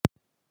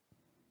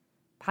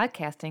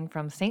Podcasting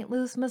from St.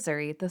 Louis,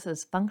 Missouri, this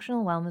is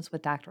Functional Wellness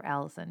with Dr.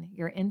 Allison,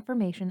 your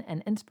information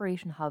and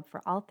inspiration hub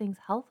for all things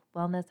health,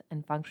 wellness,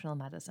 and functional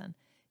medicine.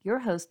 Your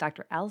host,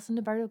 Dr. Allison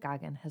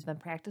DeBardo-Goggin, has been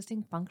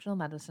practicing functional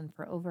medicine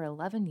for over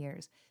 11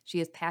 years.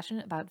 She is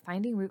passionate about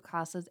finding root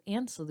causes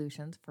and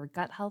solutions for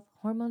gut health,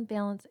 hormone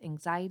balance,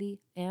 anxiety,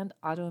 and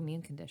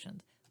autoimmune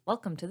conditions.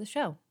 Welcome to the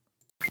show.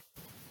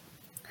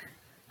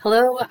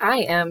 Hello, I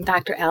am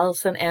Dr.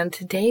 Allison, and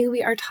today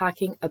we are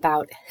talking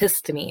about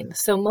histamine.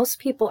 So most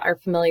people are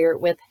familiar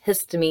with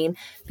histamine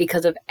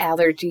because of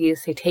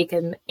allergies. They take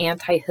an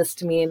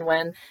antihistamine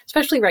when,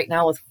 especially right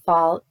now with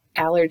fall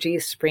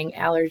allergies, spring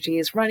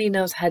allergies, runny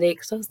nose,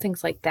 headaches, those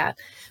things like that.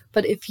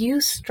 But if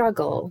you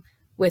struggle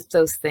with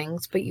those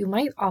things, but you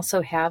might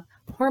also have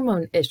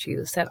hormone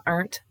issues that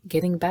aren't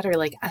getting better,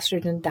 like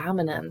estrogen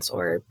dominance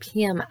or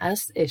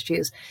PMS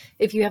issues,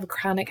 if you have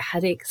chronic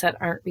headaches that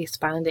aren't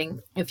responding,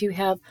 if you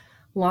have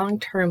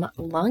long-term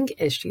lung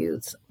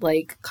issues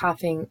like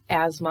coughing,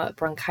 asthma,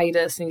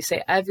 bronchitis, and you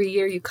say every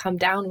year you come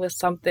down with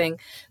something,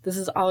 this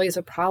is always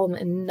a problem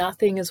and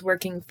nothing is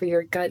working for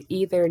your gut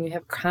either, and you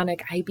have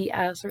chronic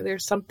IBS or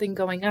there's something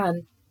going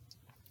on,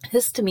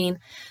 histamine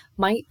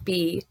might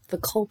be the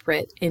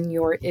culprit in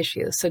your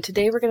issues. So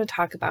today we're going to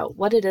talk about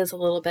what it is a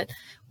little bit,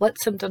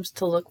 what symptoms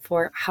to look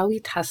for, how we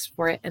test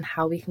for it, and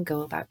how we can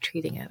go about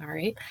treating it, all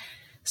right?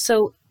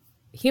 So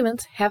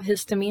humans have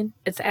histamine.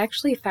 It's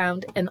actually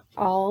found in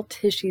all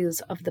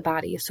tissues of the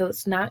body. So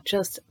it's not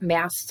just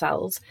mast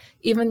cells,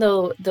 even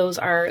though those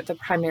are the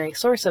primary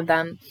source of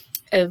them,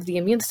 of the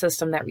immune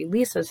system that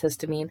releases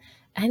histamine.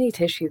 Any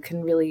tissue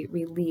can really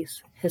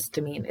release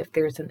histamine if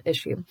there's an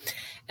issue.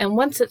 And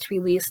once it's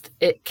released,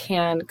 it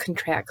can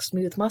contract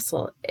smooth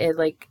muscle,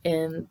 like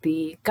in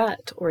the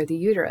gut or the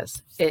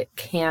uterus. It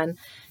can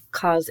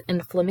cause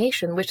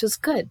inflammation, which is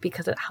good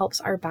because it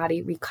helps our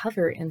body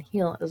recover and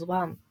heal as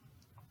well.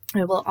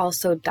 It will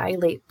also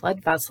dilate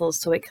blood vessels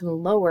so it can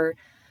lower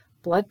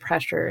blood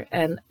pressure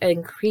and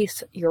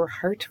increase your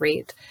heart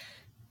rate.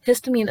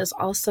 Histamine is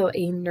also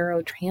a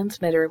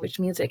neurotransmitter,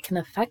 which means it can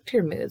affect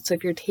your mood. So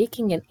if you're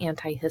taking an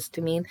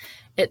antihistamine,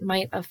 it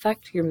might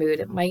affect your mood.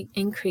 It might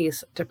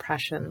increase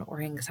depression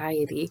or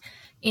anxiety.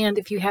 And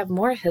if you have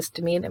more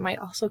histamine, it might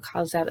also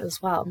cause that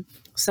as well.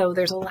 So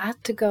there's a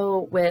lot to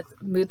go with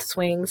mood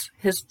swings,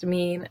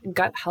 histamine,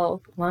 gut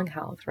health, lung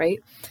health, right?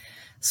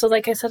 So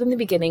like I said in the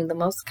beginning, the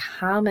most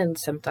common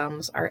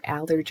symptoms are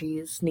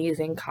allergies,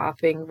 sneezing,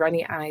 coughing,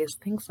 runny eyes,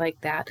 things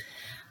like that.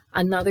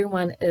 Another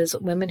one is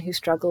women who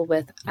struggle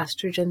with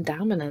estrogen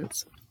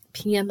dominance,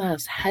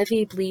 PMS,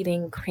 heavy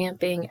bleeding,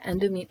 cramping,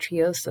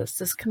 endometriosis.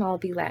 This can all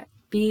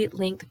be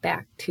linked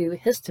back to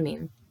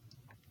histamine.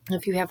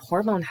 If you have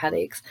hormone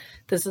headaches,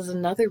 this is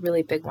another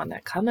really big one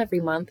that come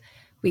every month.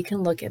 We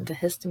can look into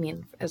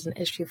histamine as an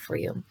issue for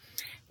you.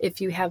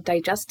 If you have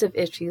digestive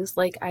issues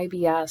like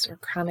IBS or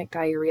chronic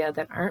diarrhea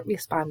that aren't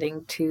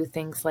responding to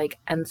things like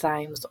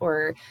enzymes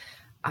or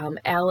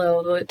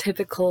aloe,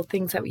 typical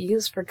things that we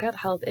use for gut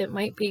health, it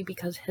might be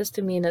because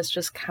histamine is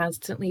just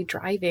constantly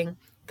driving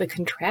the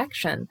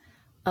contraction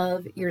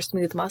of your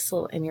smooth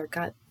muscle in your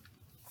gut.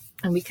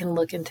 And we can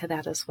look into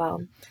that as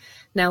well.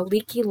 Now,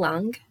 leaky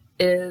lung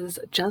is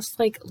just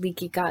like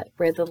leaky gut,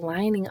 where the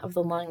lining of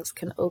the lungs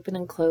can open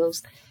and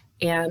close,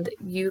 and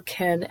you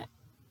can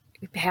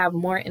have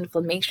more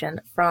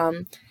inflammation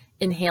from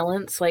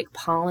inhalants like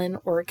pollen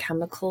or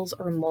chemicals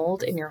or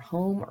mold in your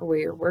home or where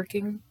you're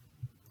working.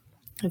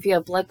 If you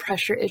have blood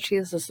pressure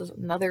issues, this is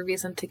another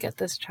reason to get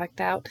this checked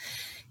out.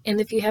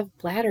 And if you have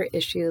bladder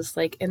issues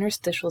like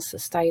interstitial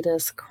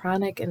cystitis,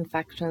 chronic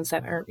infections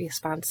that aren't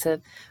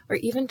responsive, or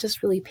even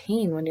just really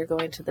pain when you're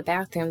going to the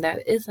bathroom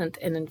that isn't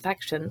an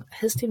infection,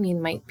 histamine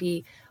might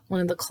be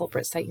one of the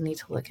culprits that you need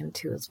to look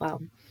into as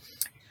well.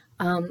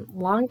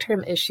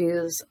 Long-term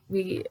issues,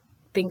 we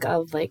think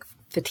of like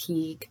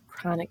fatigue,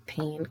 chronic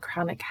pain,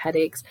 chronic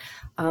headaches.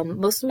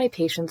 Most of my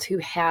patients who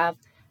have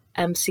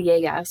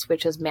MCAS,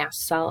 which is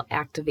mast cell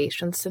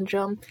activation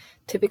syndrome,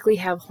 typically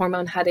have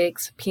hormone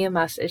headaches,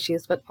 PMS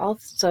issues, but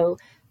also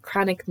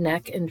chronic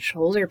neck and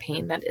shoulder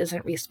pain that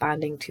isn't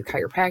responding to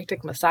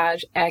chiropractic,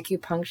 massage,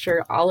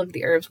 acupuncture, all of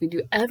the herbs. We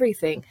do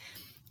everything,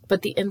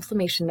 but the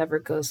inflammation never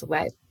goes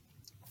away.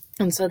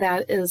 And so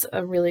that is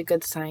a really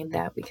good sign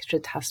that we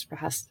should test for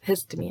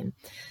histamine.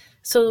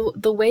 So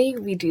the way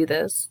we do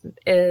this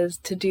is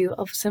to do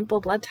a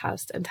simple blood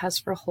test and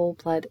test for whole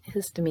blood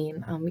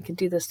histamine. We can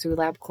do this through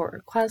LabCorp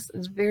request.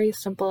 It's very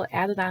simple.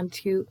 Add it on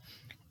to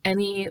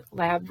any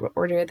lab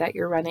order that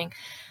you're running.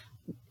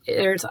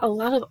 There's a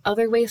lot of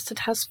other ways to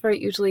test for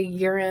it, usually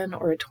urine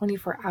or a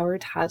 24-hour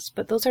test,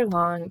 but those are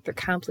long, they're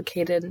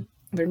complicated.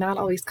 They're not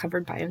always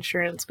covered by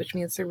insurance, which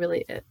means they're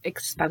really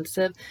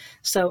expensive.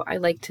 So I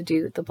like to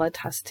do the blood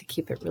test to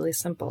keep it really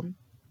simple.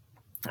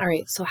 All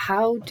right, so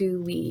how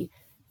do we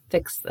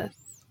fix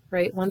this,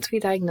 right? Once we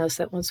diagnose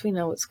it, once we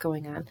know what's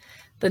going on,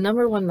 the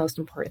number one most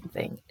important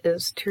thing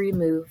is to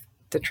remove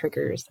the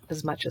triggers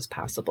as much as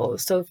possible.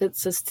 So if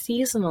it's a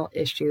seasonal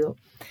issue,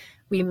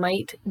 we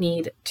might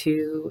need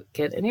to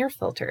get an air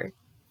filter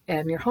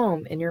and your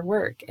home and your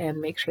work,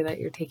 and make sure that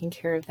you're taking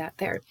care of that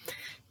there.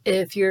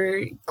 If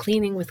you're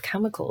cleaning with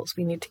chemicals,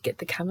 we need to get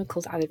the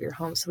chemicals out of your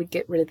home so we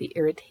get rid of the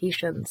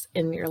irritations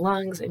in your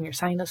lungs and your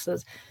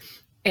sinuses.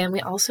 And we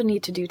also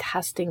need to do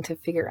testing to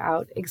figure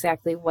out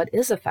exactly what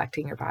is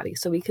affecting your body.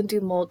 So we can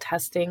do mold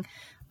testing.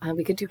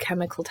 We could do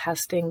chemical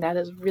testing. That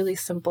is really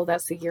simple.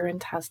 That's the urine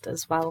test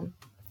as well.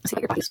 See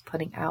what your body's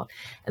putting out.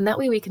 And that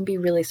way we can be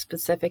really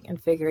specific in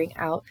figuring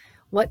out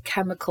what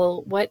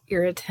chemical, what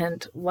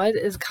irritant, what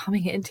is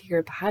coming into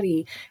your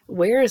body,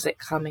 where is it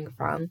coming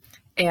from,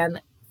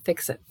 and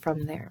fix it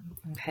from there.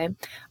 Okay.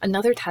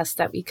 Another test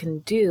that we can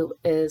do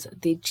is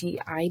the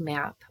GI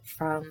map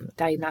from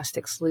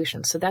Diagnostic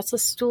Solutions. So that's a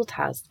stool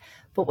test,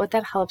 but what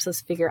that helps us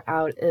figure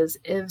out is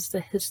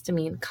the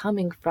histamine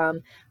coming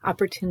from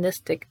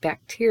opportunistic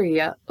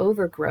bacteria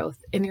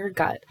overgrowth in your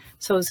gut.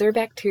 So is there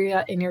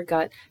bacteria in your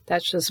gut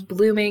that's just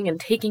blooming and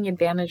taking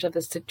advantage of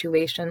the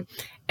situation,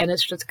 and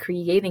it's just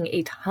creating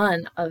a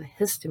ton of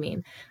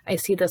histamine? I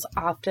see this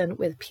often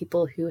with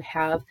people who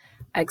have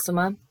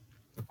eczema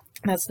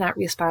that's not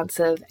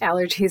responsive,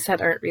 allergies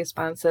that aren't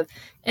responsive,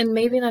 and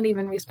maybe not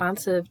even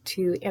responsive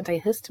to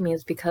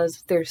antihistamines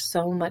because there's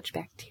so much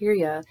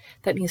bacteria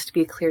that needs to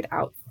be cleared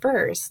out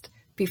first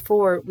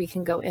before we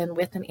can go in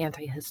with an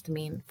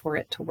antihistamine for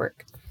it to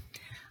work.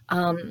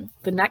 The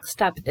next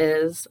step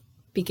is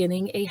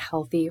beginning a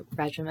healthy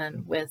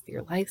regimen with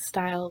your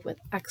lifestyle, with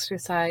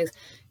exercise,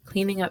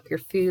 cleaning up your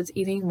foods,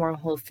 eating more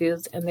whole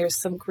foods, and there's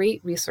some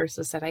great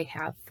resources that I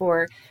have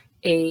for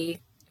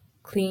a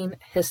clean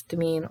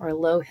histamine or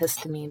low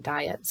histamine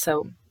diet.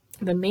 So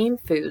the main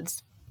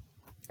foods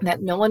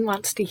that no one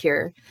wants to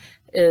hear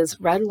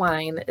is red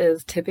wine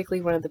is typically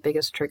one of the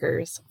biggest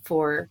triggers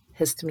for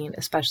histamine,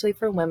 especially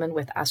for women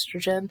with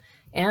estrogen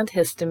and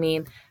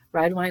histamine.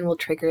 Red wine will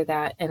trigger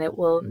that, and it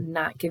will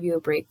not give you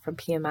a break from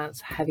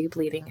PMS, heavy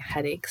bleeding,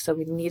 headache. So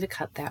we need to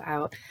cut that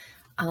out.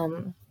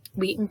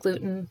 Wheat and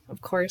gluten,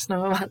 of course, no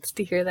one wants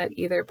to hear that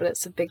either, but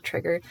it's a big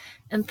trigger.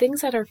 And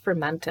things that are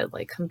fermented,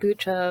 like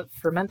kombucha,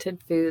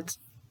 fermented foods.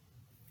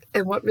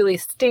 And what really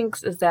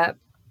stinks is that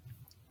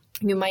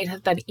you might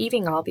have been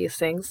eating all these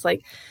things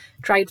like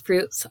dried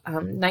fruits,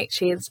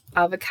 nightshades,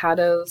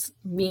 avocados,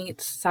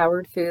 meats,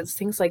 soured foods,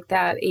 things like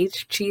that,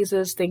 aged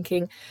cheeses,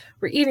 thinking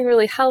we're eating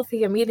really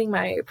healthy, I'm eating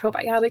my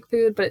probiotic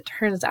food, but it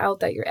turns out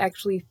that you're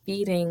actually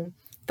feeding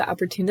the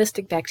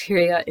opportunistic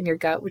bacteria in your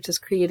gut, which is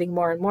creating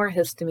more and more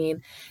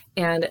histamine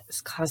and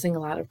is causing a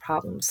lot of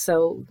problems.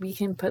 So we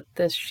can put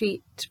this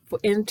sheet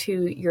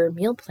into your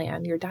meal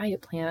plan, your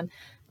diet plan,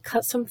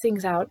 cut some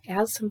things out,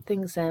 add some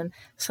things in.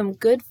 Some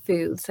good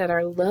foods that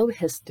are low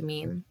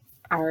histamine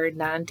are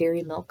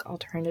non-dairy milk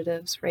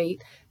alternatives,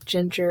 right?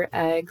 Ginger,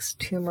 eggs,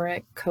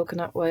 turmeric,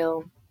 coconut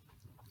oil.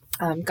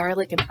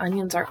 Garlic and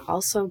onions are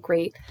also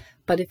great,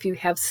 but if you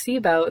have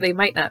SIBO, they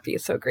might not be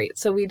so great.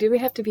 So we do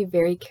have to be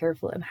very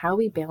careful in how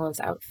we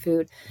balance out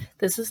food.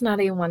 This is not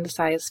a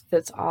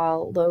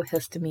one-size-fits-all low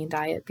histamine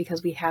diet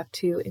because we have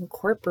to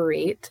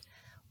incorporate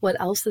what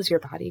else is your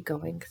body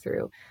going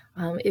through.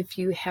 If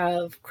you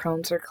have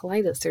Crohn's or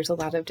colitis, there's a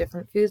lot of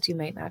different foods you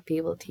might not be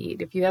able to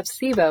eat. If you have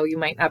SIBO, you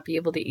might not be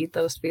able to eat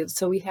those foods.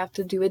 So we have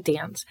to do a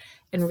dance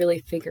and really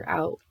figure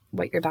out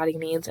what your body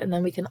needs. And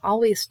then we can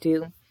always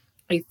do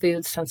a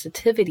food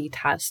sensitivity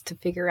test to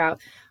figure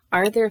out,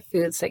 are there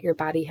foods that your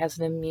body has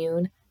an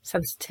immune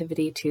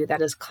sensitivity to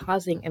that is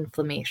causing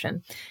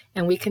inflammation?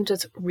 And we can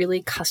just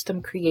really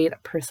custom create a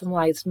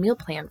personalized meal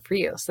plan for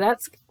you. So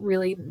that's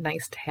really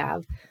nice to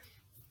have.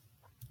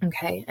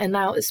 Okay, and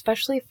now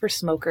especially for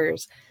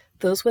smokers,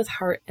 those with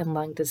heart and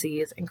lung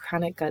disease and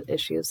chronic gut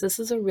issues, this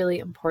is a really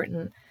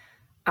important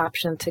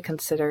option to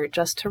consider,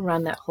 just to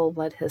run that whole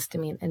blood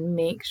histamine and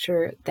make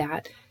sure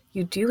that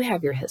you do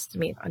have your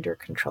histamine under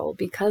control.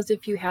 Because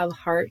if you have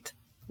heart,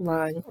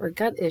 lung, or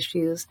gut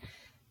issues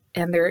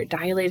and they're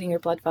dilating your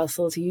blood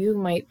vessels, you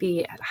might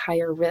be at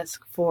higher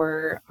risk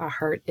for a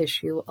heart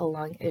issue, a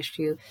lung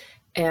issue,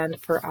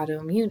 and for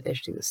autoimmune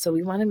issues. So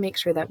we want to make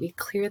sure that we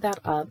clear that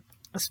up,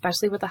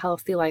 especially with a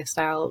healthy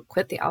lifestyle,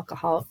 quit the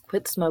alcohol,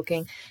 quit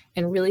smoking,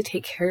 and really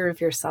take care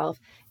of yourself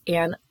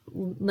and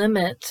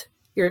limit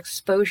your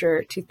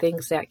exposure to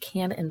things that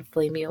can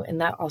inflame you.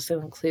 And that also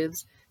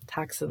includes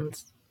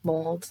toxins,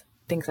 molds,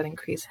 things that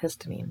increase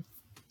histamine.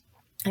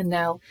 And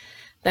now,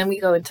 then we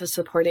go into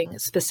supporting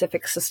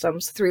specific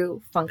systems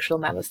through functional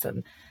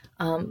medicine.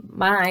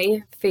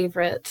 My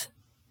favorite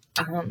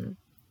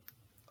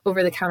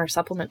over-the-counter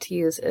supplement to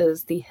use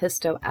is the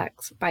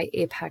HistoX by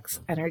Apex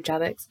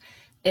Energetics.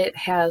 It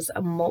has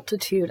a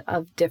multitude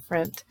of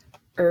different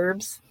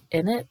herbs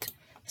in it,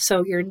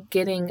 so you're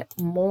getting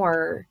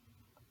more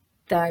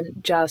than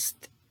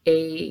just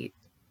a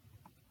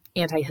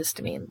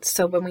antihistamine.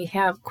 So when we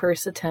have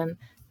quercetin,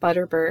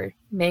 butterbur,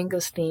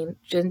 mangosteen,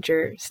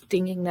 ginger,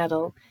 stinging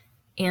nettle,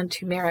 and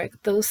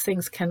turmeric, those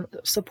things can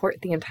support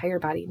the entire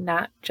body,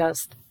 not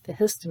just the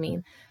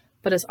histamine,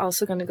 but it's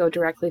also going to go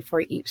directly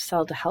for each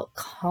cell to help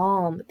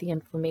calm the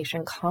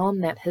inflammation, calm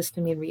that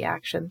histamine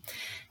reaction.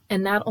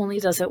 And not only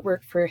does it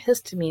work for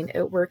histamine,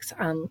 it works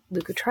on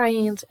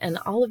leukotrienes and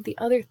all of the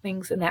other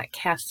things in that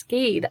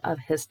cascade of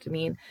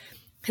histamine.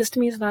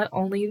 Histamine is not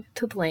only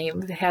to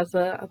blame, it has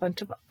a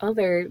bunch of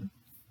other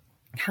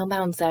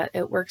compounds that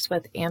it works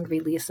with and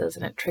releases,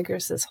 and it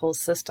triggers this whole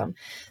system.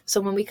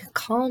 So when we can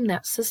calm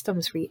that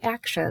system's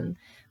reaction,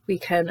 we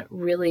can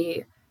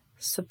really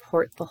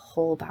support the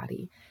whole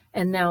body.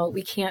 And now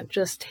we can't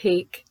just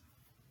take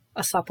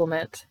a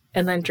supplement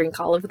and then drink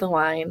all of the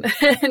wine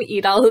and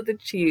eat all of the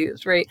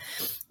cheese, right?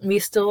 We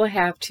still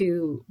have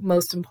to,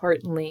 most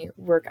importantly,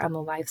 work on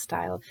the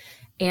lifestyle.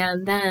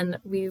 And then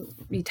we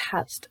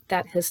retest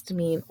that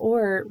histamine,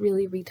 or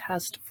really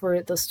retest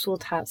for the stool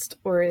test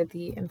or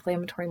the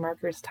inflammatory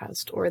markers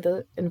test or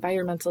the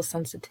environmental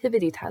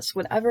sensitivity test,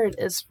 whatever it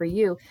is for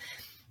you,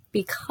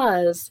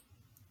 because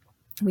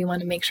we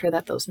want to make sure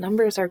that those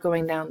numbers are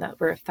going down, that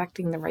we're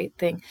affecting the right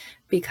thing.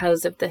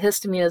 Because if the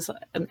histamine is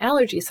an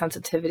allergy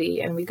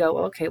sensitivity and we go,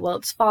 okay, well,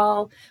 it's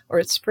fall or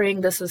it's spring,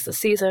 this is the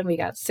season, we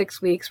got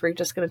 6 weeks, we're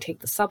just going to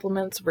take the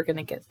supplements, we're going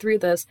to get through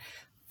this,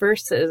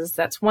 versus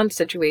that's one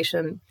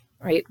situation,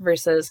 right?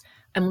 Versus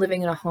I'm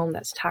living in a home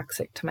that's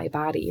toxic to my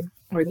body,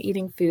 or I'm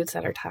eating foods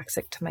that are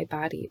toxic to my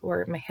body,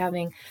 or am I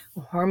having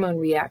a hormone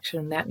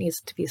reaction that needs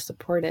to be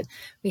supported?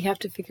 We have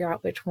to figure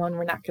out which one.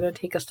 We're not going to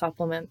take a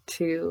supplement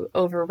to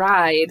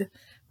override.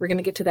 We're going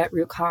to get to that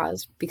root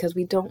cause, because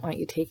we don't want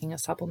you taking a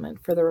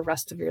supplement for the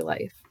rest of your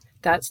life.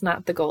 That's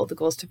not the goal. The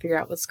goal is to figure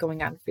out what's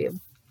going on for you.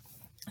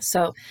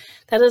 So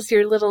that is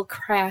your little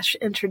crash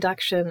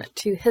introduction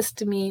to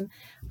histamine,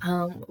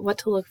 what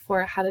to look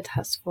for, how to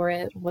test for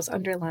it, what's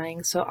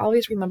underlying. So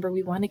always remember,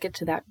 we want to get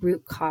to that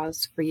root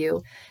cause for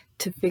you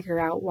to figure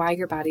out why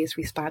your body is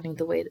responding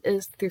the way it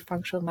is through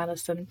functional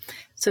medicine.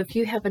 So if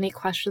you have any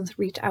questions,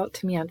 reach out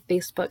to me on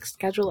Facebook,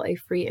 schedule a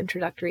free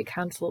introductory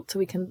consult so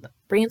we can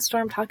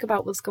brainstorm, talk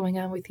about what's going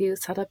on with you,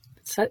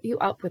 set you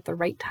up with the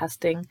right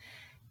testing,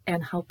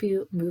 and help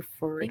you move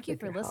forward. Thank you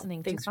for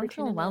listening to Thanks for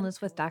Functional tuning in.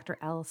 Wellness with Dr.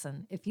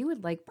 Allison. If you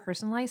would like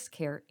personalized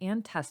care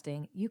and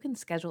testing, you can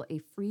schedule a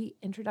free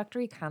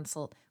introductory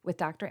consult with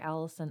Dr.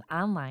 Allison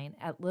online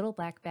at Little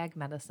Black Bag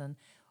Medicine,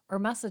 or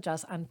message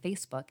us on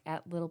Facebook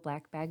at Little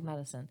Black Bag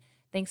Medicine.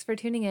 Thanks for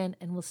tuning in,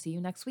 and we'll see you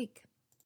next week.